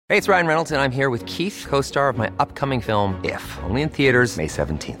Hey, it's Ryan Reynolds, and I'm here with Keith, co-star of my upcoming film, If, only in theaters May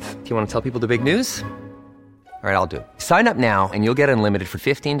 17th. Do you want to tell people the big news? All right, I'll do it. Sign up now and you'll get unlimited for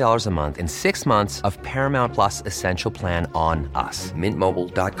 $15 a month and 6 months of Paramount Plus Essential Plan on us.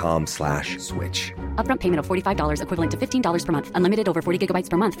 MintMobile.com/switch. Upfront payment of $45 equivalent to $15 per month. Unlimited over 40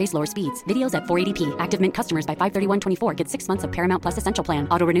 gigabytes per month. Face lower speeds. Videos at 480p. Active Mint customers by 531.24 get 6 months of Paramount Plus Essential Plan.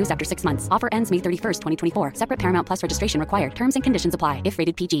 Auto renews after 6 months. Offer ends May 31st, 2024. Separate Paramount Plus registration required. Terms and conditions apply if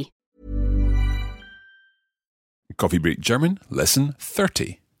rated PG. Coffee Break German, lesson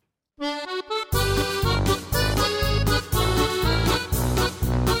 30.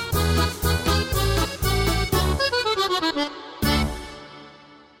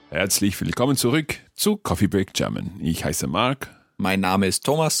 Herzlich willkommen zurück zu Coffee Break German. Ich heiße Mark. Mein Name ist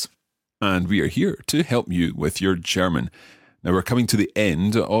Thomas. And we are here to help you with your German. Now we're coming to the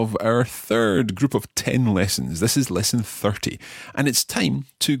end of our third group of 10 lessons. This is lesson 30. And it's time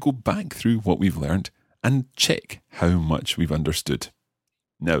to go back through what we've learned and check how much we've understood.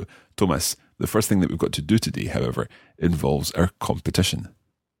 Now, Thomas, the first thing that we've got to do today, however, involves our competition.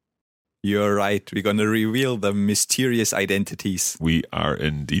 You're right. We're going to reveal the mysterious identities. We are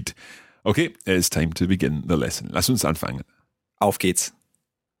indeed. Okay, it's time to begin the lesson. Lass uns anfangen. Auf geht's.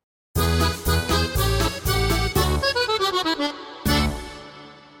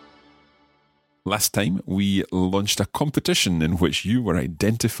 Last time, we launched a competition in which you were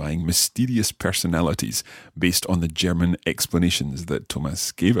identifying mysterious personalities based on the German explanations that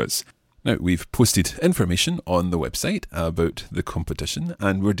Thomas gave us. Now, we've posted information on the website about the competition,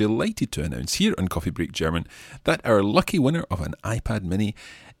 and we're delighted to announce here on Coffee Break German that our lucky winner of an iPad mini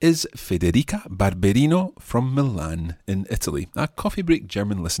is Federica Barberino from Milan in Italy, a Coffee Break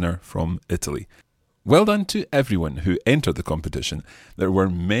German listener from Italy. Well done to everyone who entered the competition. There were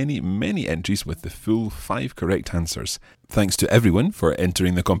many, many entries with the full 5 correct answers. Thanks to everyone for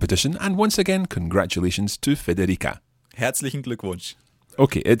entering the competition, and once again, congratulations to Federica. Herzlichen Glückwunsch.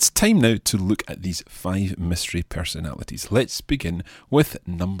 Okay, it's time now to look at these 5 mystery personalities. Let's begin with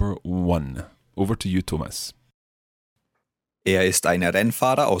number 1. Over to you, Thomas. Ist ein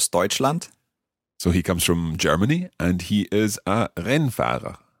Rennfahrer aus Deutschland. So he comes from Germany and he is a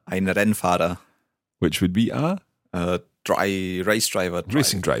Rennfahrer. Ein Rennfahrer. Which would be a? Race driver.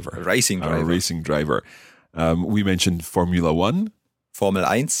 Racing driver. Racing driver. A racing driver. We mentioned Formula 1. Formel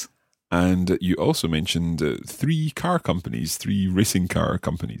 1. And you also mentioned 3 car companies, 3 racing car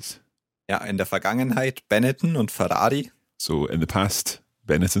companies. Ja, in der Vergangenheit Benetton und Ferrari. So in the past,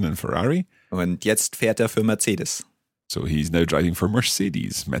 Benetton and Ferrari. Und jetzt fährt für Mercedes. So he's now driving for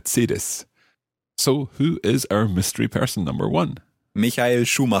Mercedes. So who is our mystery person number 1? Michael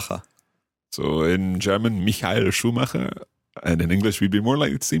Schumacher. So in German, Michael Schumacher. And in English, we'd be more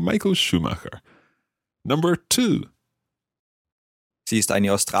likely to say Michael Schumacher. Number 2. Sie ist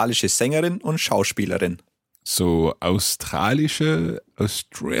eine australische Sängerin und Schauspielerin. So Australian.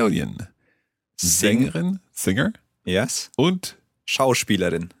 Singer. Yes. Und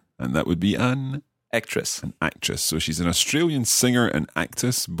Schauspielerin. And that would be an actress. An actress. So she's an Australian singer and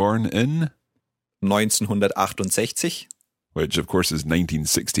actress born in 1968. Which of course is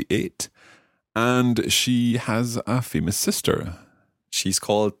 1968. And she has a famous sister. She's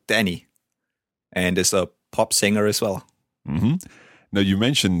called Danny. And is a pop singer as well. Mm-hmm. Now, you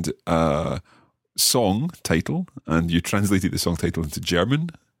mentioned a song title, and you translated the song title into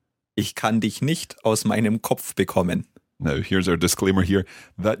German. Ich kann dich nicht aus meinem Kopf bekommen. Now, here's our disclaimer here.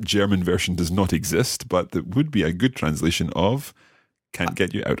 That German version does not exist, but it would be a good translation of Can't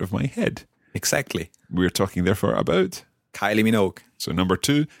Get You Out of My Head. Exactly. We're talking, therefore, about Kylie Minogue. So, number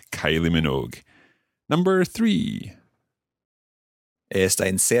 2, Kylie Minogue. Number 3. Ist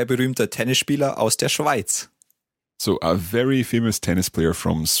ein sehr berühmter Tennisspieler aus der Schweiz. So, a very famous tennis player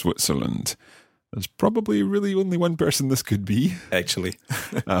from Switzerland. There's probably really only one person this could be. Actually.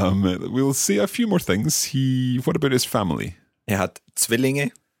 We'll say a few more things. What about his family? Hat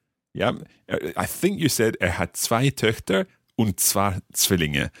Zwillinge. Yeah, I think you said hat 2 Töchter und 2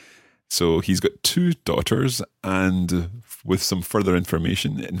 Zwillinge. So he's got 2 daughters, and with some further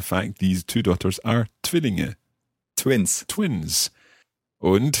information, in fact, these 2 daughters are Zwillinge. Twins.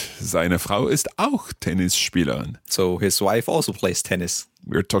 Und seine Frau ist auch Tennisspielerin. So his wife also plays tennis.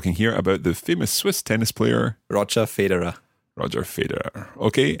 We're talking here about the famous Swiss tennis player Roger Federer.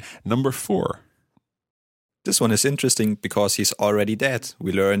 Okay, number 4. This one is interesting because he's already dead.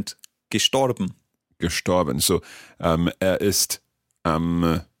 We learned gestorben. So ist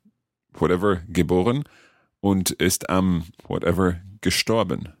whatever geboren und ist whatever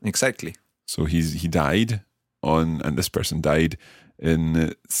gestorben. Exactly. So he died and this person died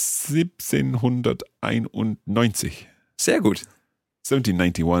in 1791. Sehr gut.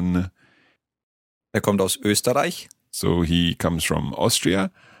 1791. Er kommt aus Österreich. So he comes from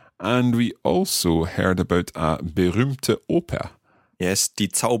Austria. And we also heard about a berühmte Oper. Yes, die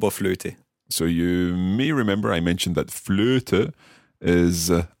Zauberflöte. So you may remember I mentioned that Flöte is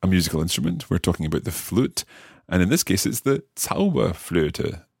a musical instrument. We're talking about the flute. And in this case, it's the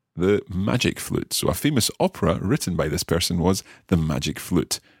Zauberflöte, the magic flute. So a famous opera written by this person was The Magic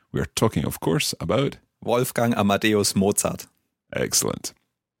Flute. We're talking, of course, about Wolfgang Amadeus Mozart. Excellent.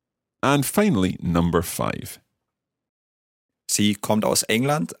 And finally, number 5. Sie kommt aus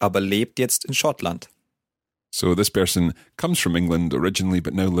England, aber lebt jetzt in Schottland. So this person comes from England originally,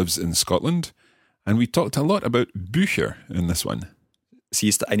 but now lives in Scotland. And we talked a lot about Bücher in this one. Sie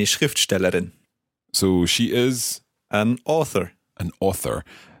ist eine Schriftstellerin. So she is An author. an author.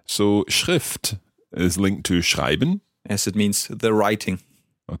 So Schrift is linked to schreiben. Yes, it means the writing.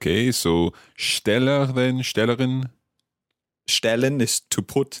 Okay, so Steller then, Stellerin. Stellen is to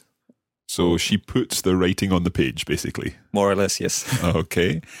put, So she puts the writing on the page, basically. more or less, yes.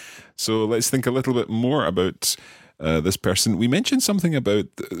 Okay. So let's think a little bit more about this person. We mentioned something about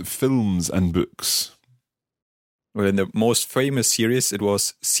films and books. Well, in the most famous series, it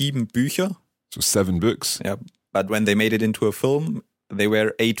was 7 Bücher. So 7 books. Yeah, but when they made it into a film, they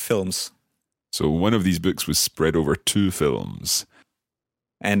were 8 films. So one of these books was spread over 2 films.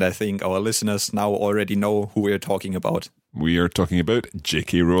 And I think our listeners now already know who we're talking about. We are talking about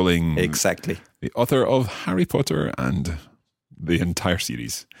J.K. Rowling. Exactly. The author of Harry Potter and the entire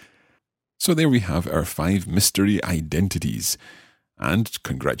series. So there we have our 5 mystery identities. And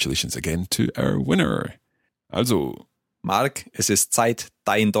congratulations again to our winner. Also, Mark, es ist Zeit,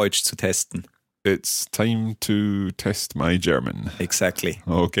 dein Deutsch zu testen. it's time to test my German. Exactly.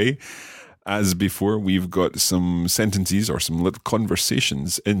 Okay. As before, we've got some sentences or some little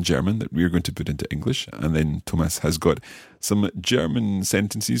conversations in German that we're going to put into English. And then Thomas has got some German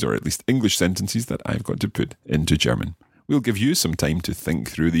sentences, or at least English sentences, that I've got to put into German. We'll give you some time to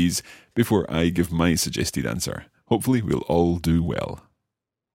think through these before I give my suggested answer. Hopefully, we'll all do well.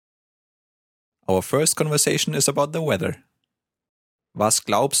 Our first conversation is about the weather. Was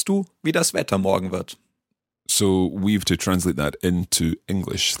glaubst du, wie das Wetter morgen wird? So we've to translate that into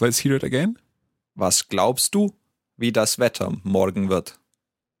English. Let's hear it again. Was glaubst du, wie das Wetter morgen wird?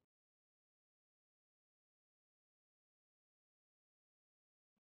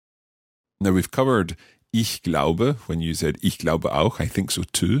 Now we've covered ich glaube, when you said ich glaube auch, I think so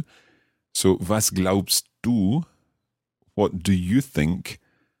too. So was glaubst du? What do you think?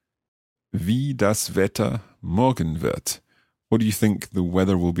 Wie das Wetter morgen wird? What do you think the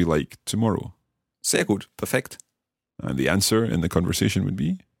weather will be like tomorrow? Sehr gut, perfekt. And the answer in the conversation would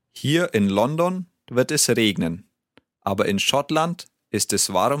be? Hier in London wird es regnen, aber in Schottland ist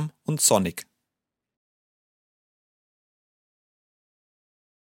es warm und sonnig.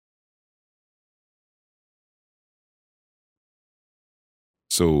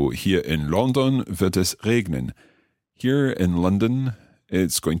 So here in London wird es regnen. Here in London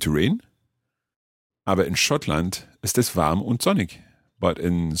it's going to rain. Aber in Schottland ist es warm und sonnig. But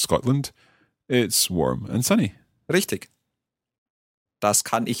in Scotland it's warm and sunny. Richtig. Das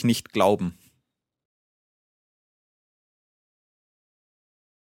kann ich nicht glauben.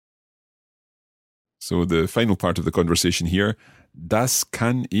 So the final part of the conversation here, das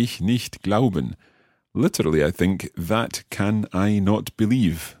kann ich nicht glauben. Literally, I think, that can I not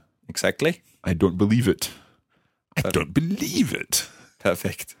believe. Exactly. I don't believe it. I don't believe it.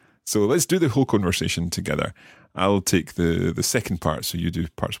 Perfekt. So let's do the whole conversation together. I'll take the second part, so you do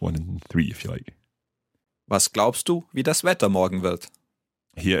parts 1 and 3 if you like. Was glaubst du, wie das Wetter morgen wird?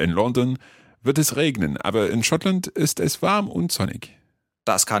 Hier in London wird es regnen, aber in Schottland ist es warm und sonnig.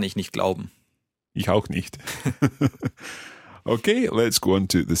 Das kann ich nicht glauben. Ich auch nicht. Okay, let's go on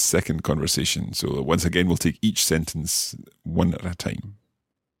to the second conversation. So once again, we'll take each sentence one at a time.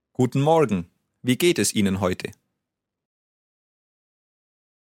 Guten Morgen. Wie geht es Ihnen heute?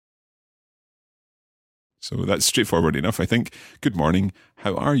 So that's straightforward enough, I think. Good morning.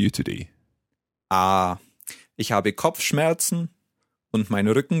 How are you today? Ah, ich habe Kopfschmerzen und mein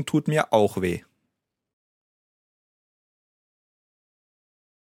Rücken tut mir auch weh.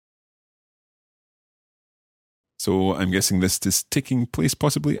 So I'm guessing this is taking place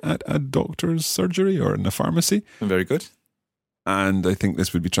possibly at a doctor's surgery or in a pharmacy. Very good. And I think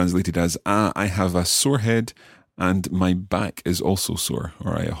this would be translated as, I have a sore head and my back is also sore.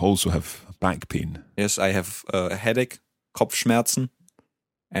 Or I also have back pain. Yes, I have a headache, Kopfschmerzen,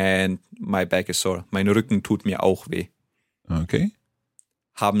 and my back is sore. Mein Rücken tut mir auch weh. Okay.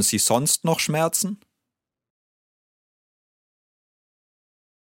 Haben Sie sonst noch Schmerzen?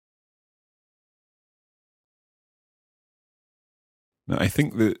 Now, I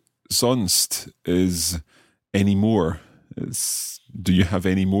think that sonst is any more. Do you have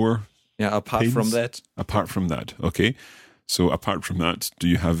any more? Yeah, apart pains? from that. Apart from that, okay. So apart from that, do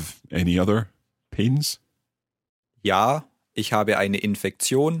you have any other pains? Ja, ich habe eine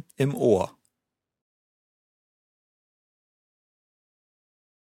Infektion im Ohr.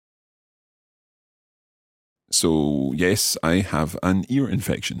 So, yes, I have an ear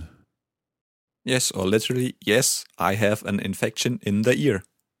infection. Yes, or literally, yes, I have an infection in the ear.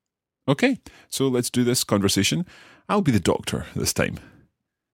 Okay, so let's do this conversation. I'll be the doctor this time.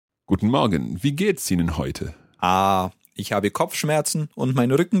 Guten Morgen, wie geht's Ihnen heute? Ich habe Kopfschmerzen und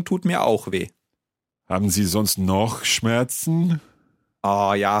mein Rücken tut mir auch weh. Haben Sie sonst noch Schmerzen?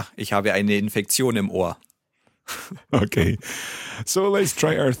 Ja, ich habe eine Infektion im Ohr. Okay, so let's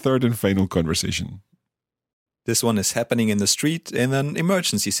try our third and final conversation. This one is happening in the street in an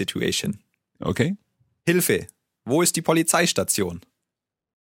emergency situation. Okay. Hilfe, wo ist die Polizeistation?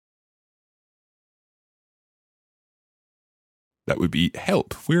 That would be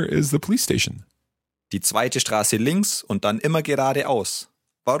help. Where is the police station? Die zweite Straße links und dann immer geradeaus.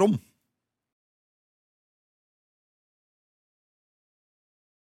 Warum?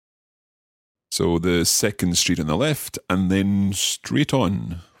 So the second street on the left and then straight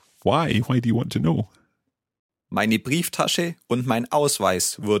on. Why? Why do you want to know? Meine Brieftasche und mein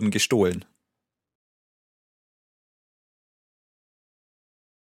Ausweis wurden gestohlen.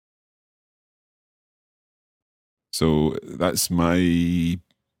 So that's my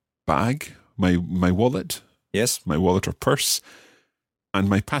bag, my wallet. Yes. My wallet or purse, and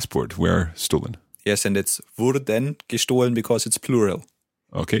my passport were stolen. Yes, and it's wurden gestohlen because it's plural.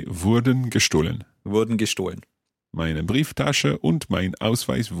 Okay, wurden gestohlen. Wurden gestohlen. Meine Brieftasche und mein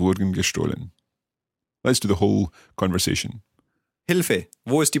Ausweis wurden gestohlen. Let's do the whole conversation. Hilfe,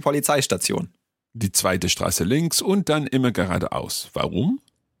 wo ist die Polizeistation? Die zweite Straße links und dann immer geradeaus. Warum?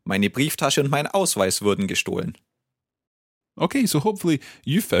 Meine Brieftasche und mein Ausweis wurden gestohlen. Okay, so hopefully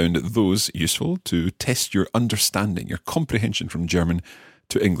you found those useful to test your understanding, your comprehension from German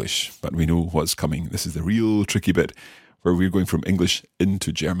to English. But we know what's coming. This is the real tricky bit where we're going from English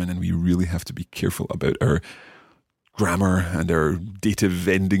into German, and we really have to be careful about our grammar and our dative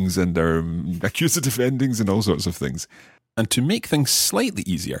endings and our accusative endings and all sorts of things. And to make things slightly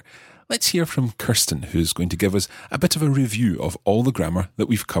easier, let's hear from Kirsten, who's going to give us a bit of a review of all the grammar that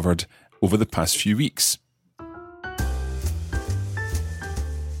we've covered over the past few weeks.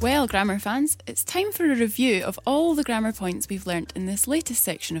 Well, grammar fans, it's time for a review of all the grammar points we've learnt in this latest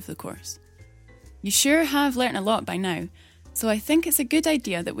section of the course. You sure have learnt a lot by now, so I think it's a good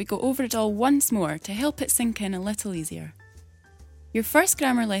idea that we go over it all once more to help it sink in a little easier. Your first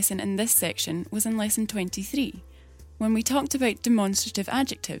grammar lesson in this section was in lesson 23, when we talked about demonstrative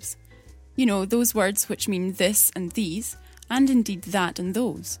adjectives. You know, those words which mean this and these, and indeed that and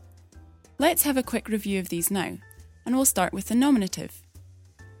those. Let's have a quick review of these now, and we'll start with the nominative.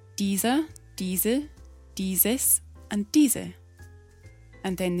 Dieser, diese, dieses, and diese.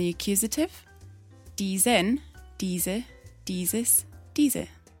 And then the accusative. Diesen, diese, dieses, diese.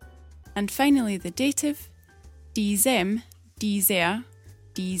 And finally the dative. Diesem, dieser,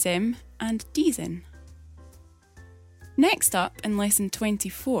 diesem, and diesen. Next up, in lesson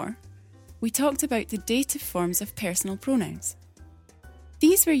 24, we talked about the dative forms of personal pronouns.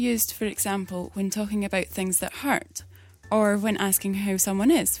 These were used, for example, when talking about things that hurt, or when asking how someone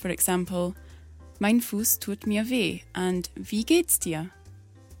is, for example, mein Fuß tut mir weh, and wie geht's dir?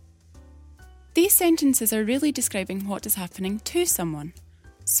 These sentences are really describing what is happening to someone.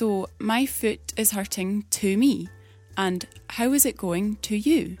 So, my foot is hurting to me, and how is it going to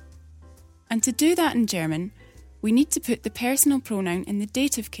you? And to do that in German, we need to put the personal pronoun in the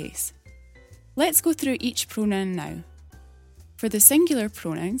dative case. Let's go through each pronoun now. For the singular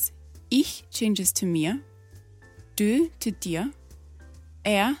pronouns, ich changes to mir, du to dir,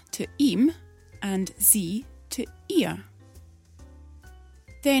 to ihm, and sie to ihr.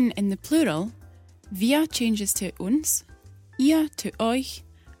 Then in the plural, wir changes to uns, ihr to euch,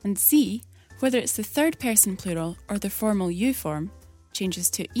 and sie, whether it's the third person plural or the formal you form, changes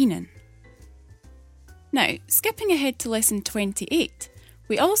to ihnen. Now, skipping ahead to lesson 28,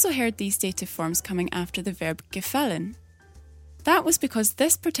 we also heard these dative forms coming after the verb gefallen. That was because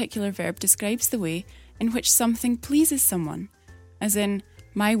this particular verb describes the way in which something pleases someone, as in,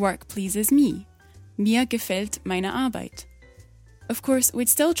 my work pleases me, mir gefällt meine Arbeit. Of course, we'd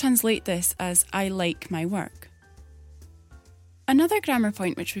still translate this as I like my work. Another grammar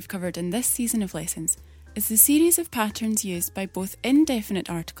point which we've covered in this season of lessons is the series of patterns used by both indefinite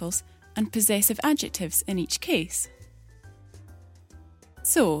articles and possessive adjectives in each case.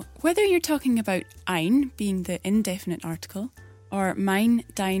 So, whether you're talking about ein being the indefinite article, or mein,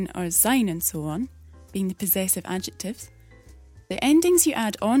 dein, or sein, and so on, being the possessive adjectives, the endings you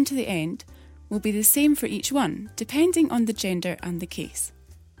add on to the end will be the same for each one, depending on the gender and the case.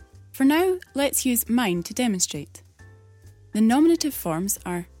 For now, let's use mein to demonstrate. The nominative forms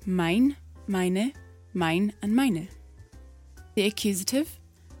are mein, meine, mein, and meine. The accusative,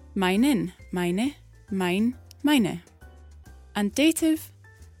 meinen, meine, mein, meine. And dative,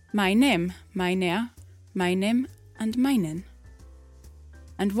 meinem, meiner, meinem, and meinen.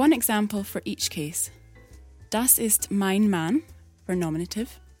 And one example for each case. Das ist mein Mann, for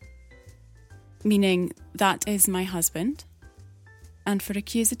nominative, meaning that is my husband. And for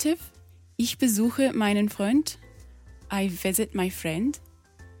accusative, ich besuche meinen Freund, I visit my friend.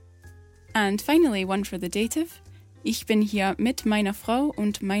 And finally, one for the dative, ich bin hier mit meiner Frau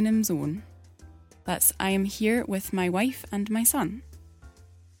und meinem Sohn. That's I am here with my wife and my son.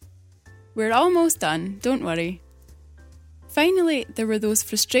 We're almost done, don't worry. Finally, there were those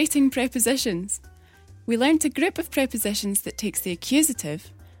frustrating prepositions. We learnt a group of prepositions that takes the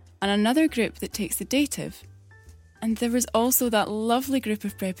accusative and another group that takes the dative. And there was also that lovely group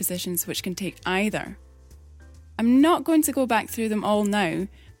of prepositions which can take either. I'm not going to go back through them all now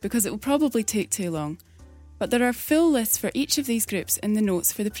because it will probably take too long, but there are full lists for each of these groups in the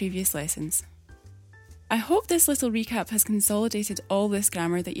notes for the previous lessons. I hope this little recap has consolidated all this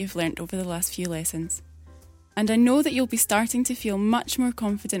grammar that you've learnt over the last few lessons. And I know that you'll be starting to feel much more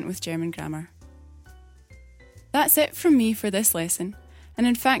confident with German grammar. That's it from me for this lesson, and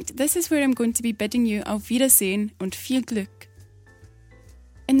in fact, this is where I'm going to be bidding you auf Wiedersehen und viel Glück.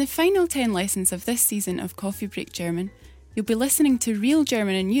 In the final 10 lessons of this season of Coffee Break German, you'll be listening to real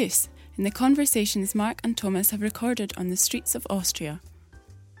German in use in the conversations Mark and Thomas have recorded on the streets of Austria.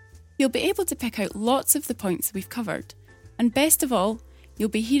 You'll be able to pick out lots of the points we've covered, and best of all, you'll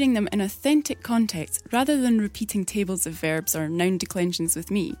be hearing them in authentic context rather than repeating tables of verbs or noun declensions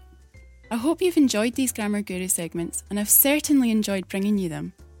with me. I hope you've enjoyed these Grammar Guru segments, and I've certainly enjoyed bringing you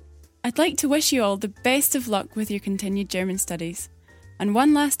them. I'd like to wish you all the best of luck with your continued German studies. And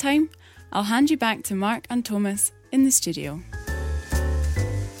one last time, I'll hand you back to Mark and Thomas in the studio.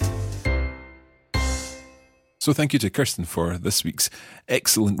 So thank you to Kirsten for this week's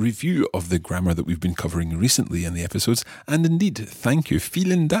excellent review of the grammar that we've been covering recently in the episodes. And indeed, thank you,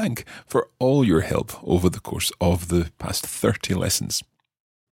 vielen Dank, for all your help over the course of the past 30 lessons.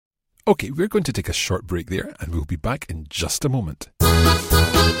 Okay, we're going to take a short break there and we'll be back in just a moment.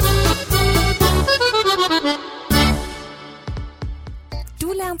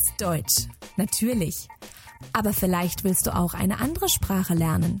 Du lernst Deutsch, natürlich. Aber vielleicht willst du auch eine andere Sprache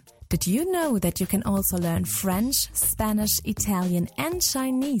lernen. Did you know that you can also learn French, Spanish, Italian and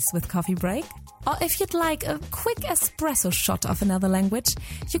Chinese with Coffee Break? Or if you'd like a quick espresso shot of another language,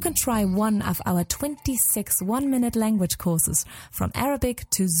 you can try one of our 26 one-minute language courses from Arabic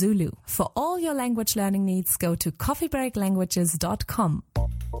to Zulu. For all your language learning needs, go to coffeebreaklanguages.com.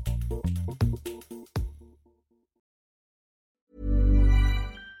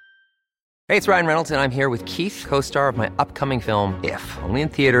 Hey, it's Ryan Reynolds, and I'm here with Keith, co-star of my upcoming film, If, only in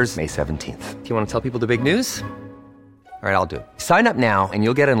theaters May 17th. Do you want to tell people the big news? All right, I'll do it. Sign up now and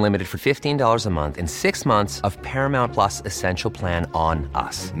you'll get unlimited for $15 a month and 6 months of Paramount Plus Essential Plan on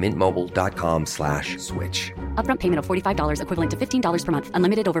us. MintMobile.com/switch. Upfront payment of $45 equivalent to $15 per month.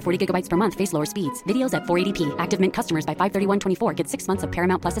 Unlimited over 40 gigabytes per month. Face lower speeds. Videos at 480p. Active Mint customers by 531.24 get 6 months of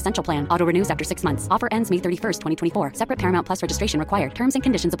Paramount Plus Essential Plan. Auto renews after 6 months. Offer ends May 31st, 2024. Separate Paramount Plus registration required. Terms and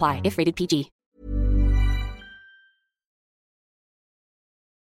conditions apply if rated PG.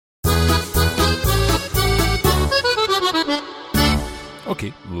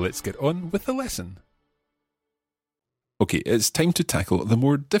 Okay, let's get on with the lesson. Okay, it's time to tackle the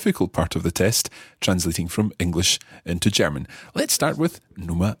more difficult part of the test, translating from English into German. Let's start with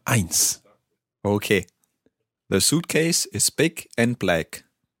Nummer 1. Okay. The suitcase is big and black.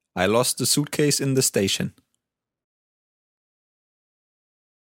 I lost the suitcase in the station.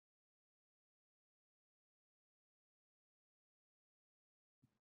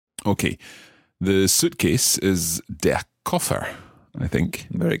 Okay, the suitcase is der Koffer, I think.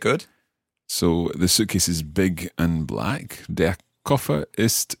 Very good. So the suitcase is big and black. Der Koffer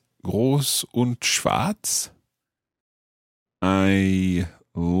ist groß und schwarz. I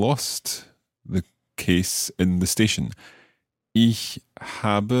lost the case in the station. Ich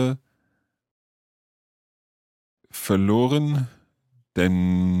habe verloren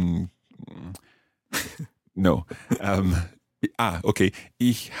den... No. Okay.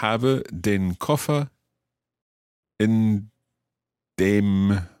 Ich habe den Koffer in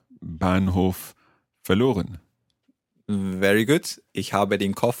dem Bahnhof verloren. Very good. Ich habe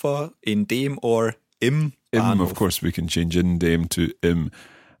den Koffer in dem or im Im, Bahnhof. of course, we can change in dem to im.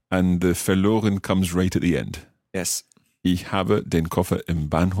 And the verloren comes right at the end. Yes. Ich habe den Koffer im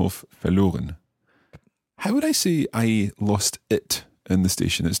Bahnhof verloren. How would I say I lost it in the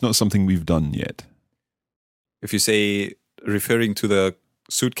station? It's not something we've done yet. If you say, referring to the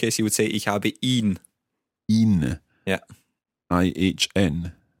suitcase, you would say, ich habe ihn. Ihn. Yeah.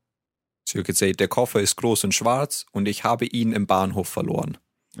 I-H-N. So you could say, der Koffer ist groß und schwarz und ich habe ihn im Bahnhof verloren.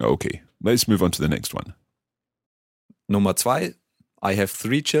 Okay, let's move on to the next one. Nummer 2. I have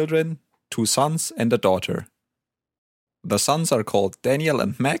 3 children, 2 sons and a daughter. The sons are called Daniel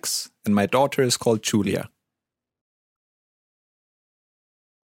and Max, and my daughter is called Julia.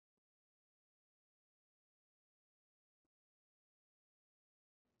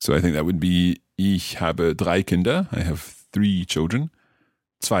 So I think that would be, ich habe 3 Kinder. I have 3 children.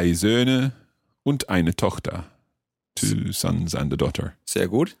 2 Söhne und eine Tochter. 2 sons and a daughter. Sehr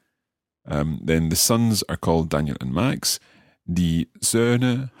gut. Then the sons are called Daniel and Max. Die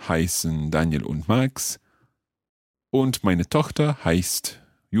Söhne heißen Daniel und Max. Und meine Tochter heißt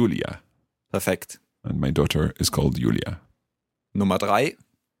Julia. Perfekt. And my daughter is called Julia. Nummer 3.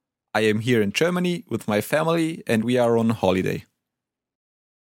 I am here in Germany with my family and we are on holiday.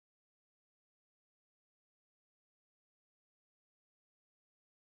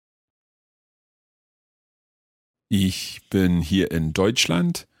 Ich bin hier in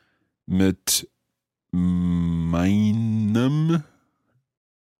Deutschland mit meinem...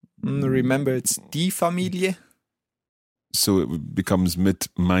 Remember, it's die Familie. So it becomes mit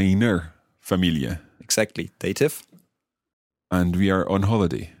meiner Familie. Exactly. Dative. And we are on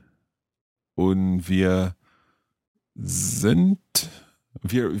holiday. Und wir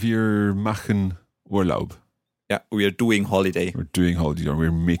machen Urlaub. Yeah, we are doing holiday. We're doing holiday, or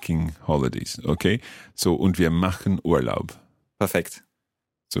we're making holidays, okay? So, und wir machen Urlaub. Perfekt.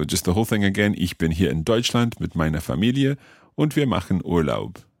 So, just the whole thing again. Ich bin hier in Deutschland mit meiner Familie und wir machen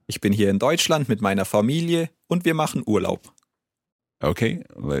Urlaub. Ich bin hier in Deutschland mit meiner Familie und wir machen Urlaub. Okay,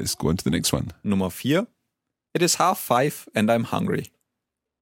 let's go on to the next one. Nummer 4. It is 5:30 and I'm hungry.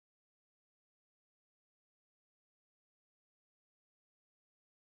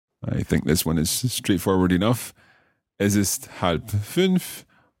 I think this one is straightforward enough. Es ist 4:30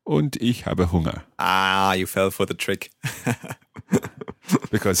 und ich habe Hunger. Ah, you fell for the trick.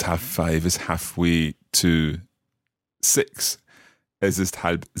 Because 5:30 is halfway to 6. Es ist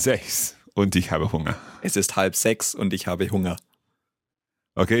 5:30 und ich habe Hunger. Es ist 5:30 und ich habe Hunger.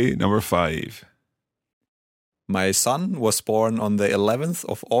 Okay, number 5. My son was born on the 11th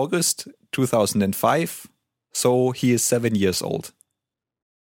of August 2005, so he is 7 years old.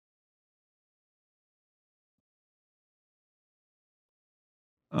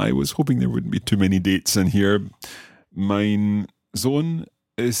 I was hoping there wouldn't be too many dates in here. Mein Sohn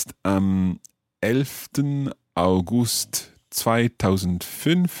ist am 11. August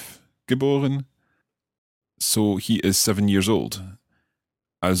 2005 geboren. So he is 7 years old.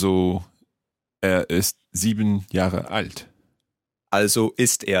 Also ist 7 Jahre alt. Also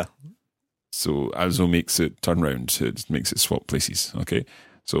ist er. So also makes it turn round. It makes it swap places. Okay.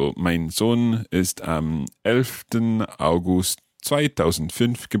 So mein Sohn ist am 11. August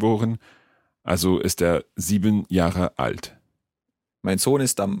 2005 geboren, also ist er 7 Jahre alt. Mein Sohn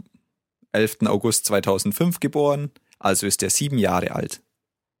ist am 11. August 2005 geboren, also ist er 7 Jahre alt.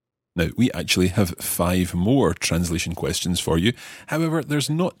 Now, we actually have 5 more translation questions for you. However, there's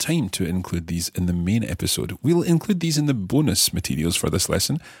not time to include these in the main episode. We'll include these in the bonus materials for this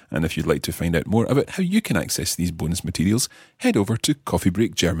lesson, and if you'd like to find out more about how you can access these bonus materials, head over to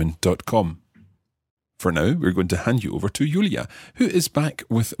coffeebreakgerman.com. For now, we're going to hand you over to Julia, who is back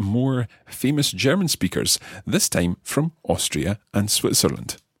with more famous German speakers, this time from Austria and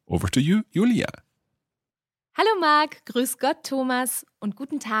Switzerland. Over to you, Julia. Hallo Marc, grüß Gott Thomas und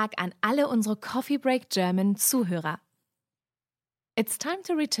guten Tag an alle unsere Coffee Break German Zuhörer. It's time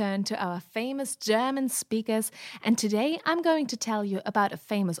to return to our famous German speakers, and today I'm going to tell you about a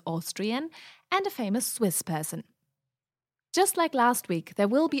famous Austrian and a famous Swiss person. Just like last week, there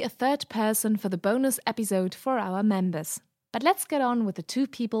will be a third person for the bonus episode for our members. But let's get on with the 2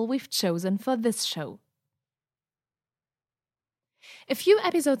 people we've chosen for this show. A few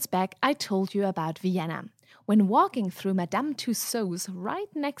episodes back, I told you about Vienna. When walking through Madame Tussauds right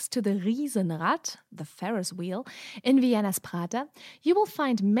next to the Riesenrad, the Ferris wheel, in Vienna's Prater, you will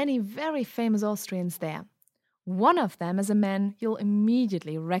find many very famous Austrians there. One of them is a man you'll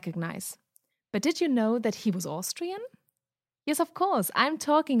immediately recognize. But did you know that he was Austrian? Yes, of course, I'm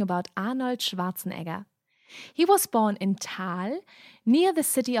talking about Arnold Schwarzenegger. He was born in Thal, near the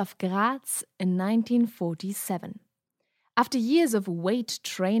city of Graz, in 1947. After years of weight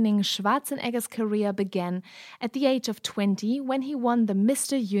training, Schwarzenegger's career began at the age of 20 when he won the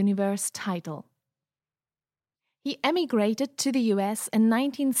Mr. Universe title. He emigrated to the US in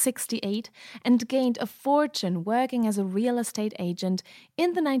 1968 and gained a fortune working as a real estate agent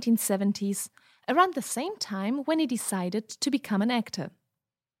in the 1970s, around the same time when he decided to become an actor.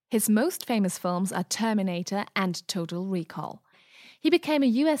 His most famous films are Terminator and Total Recall. He became a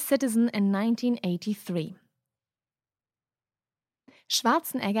US citizen in 1983.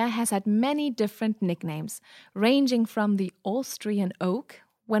 Schwarzenegger has had many different nicknames, ranging from the Austrian Oak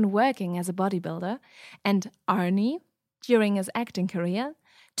when working as a bodybuilder and Arnie during his acting career,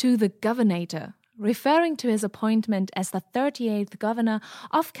 to the Governator, referring to his appointment as the 38th governor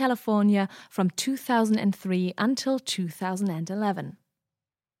of California from 2003 until 2011.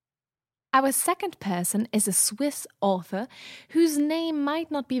 Our second person is a Swiss author whose name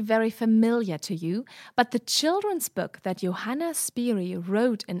might not be very familiar to you, but the children's book that Johanna Spyri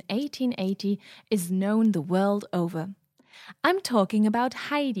wrote in 1880 is known the world over. I'm talking about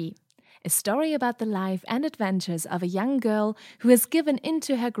Heidi, a story about the life and adventures of a young girl who is given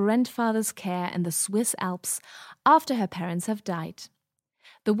into her grandfather's care in the Swiss Alps after her parents have died.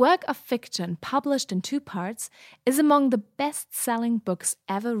 The work of fiction, published in 2 parts, is among the best-selling books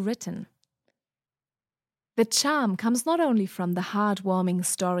ever written. The charm comes not only from the heartwarming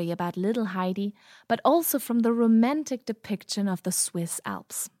story about little Heidi, but also from the romantic depiction of the Swiss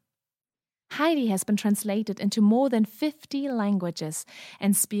Alps. Heidi has been translated into more than 50 languages,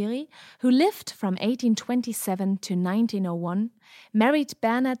 and Spyri, who lived from 1827 to 1901, married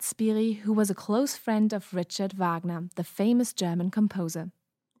Bernhard Spyri, who was a close friend of Richard Wagner, the famous German composer.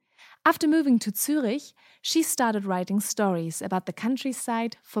 After moving to Zurich, she started writing stories about the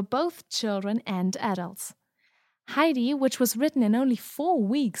countryside for both children and adults. Heidi, which was written in only 4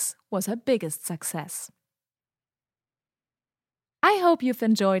 weeks, was her biggest success. I hope you've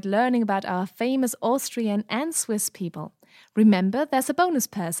enjoyed learning about our famous Austrian and Swiss people. Remember, there's a bonus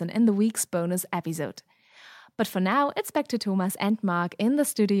person in the week's bonus episode. But for now, it's back to Thomas and Mark in the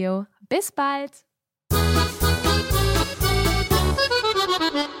studio. Bis bald!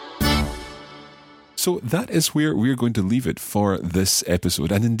 So that is where we're going to leave it for this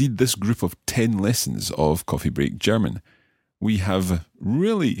episode, and indeed this group of 10 lessons of Coffee Break German. We have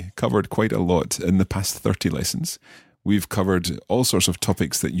really covered quite a lot in the past 30 lessons. We've covered all sorts of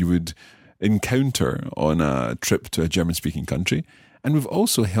topics that you would encounter on a trip to a German-speaking country, and we've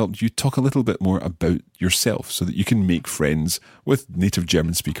also helped you talk a little bit more about yourself so that you can make friends with native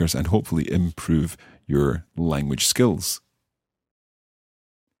German speakers and hopefully improve your language skills.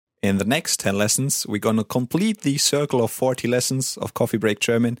 In the next 10 lessons, we're going to complete the circle of 40 lessons of Coffee Break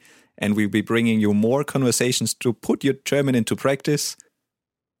German, and we'll be bringing you more conversations to put your German into practice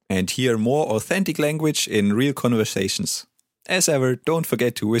and hear more authentic language in real conversations. As ever, don't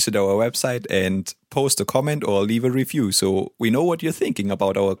forget to visit our website and post a comment or leave a review so we know what you're thinking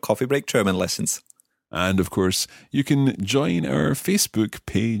about our Coffee Break German lessons. And of course, you can join our Facebook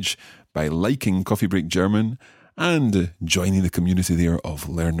page by liking Coffee Break German and joining the community there of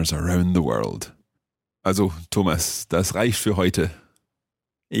learners around the world. Also, Thomas, das reicht für heute.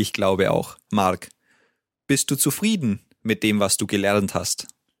 Ich glaube auch. Mark, bist du zufrieden mit dem, was du gelernt hast?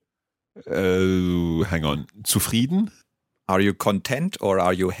 Hang on. Zufrieden? Are you content or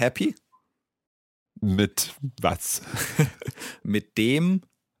are you happy? Mit was? Mit dem,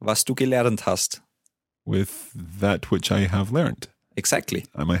 was du gelernt hast. With that which I have learned. Exactly.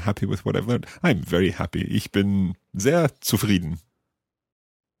 Am I happy with what I've learned? I'm very happy. Ich bin sehr zufrieden.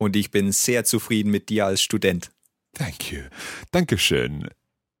 Und ich bin sehr zufrieden mit dir als Student. Thank you. Dankeschön.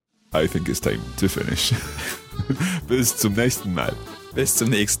 I think it's time to finish. Bis zum nächsten Mal. Bis zum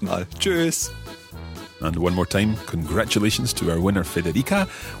nächsten Mal. Tschüss. And one more time, congratulations to our winner Federica.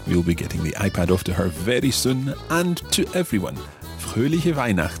 We'll be getting the iPad off to her very soon. And to everyone, fröhliche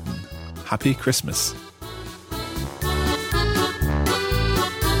Weihnachten. Happy Christmas.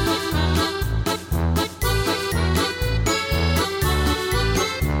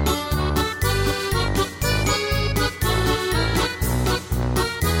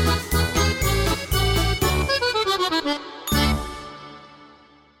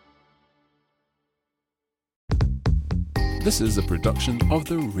 This is a production of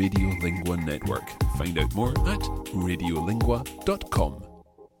the Radiolingua Network. Find out more at radiolingua.com.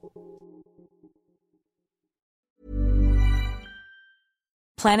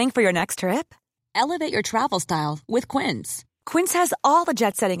 Planning for your next trip? Elevate your travel style with Quince. Quince has all the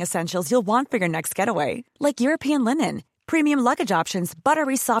jet-setting essentials you'll want for your next getaway, like European linen, premium luggage options,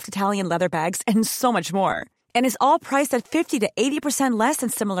 buttery soft Italian leather bags, and so much more. And is all priced at 50 to 80% less than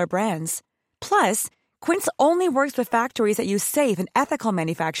similar brands. Plus, Quince only works with factories that use safe and ethical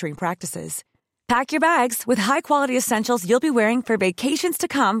manufacturing practices. Pack your bags with high-quality essentials you'll be wearing for vacations to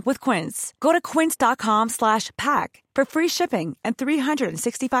come with Quince. Go to quince.com/pack for free shipping and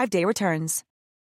 365-day returns.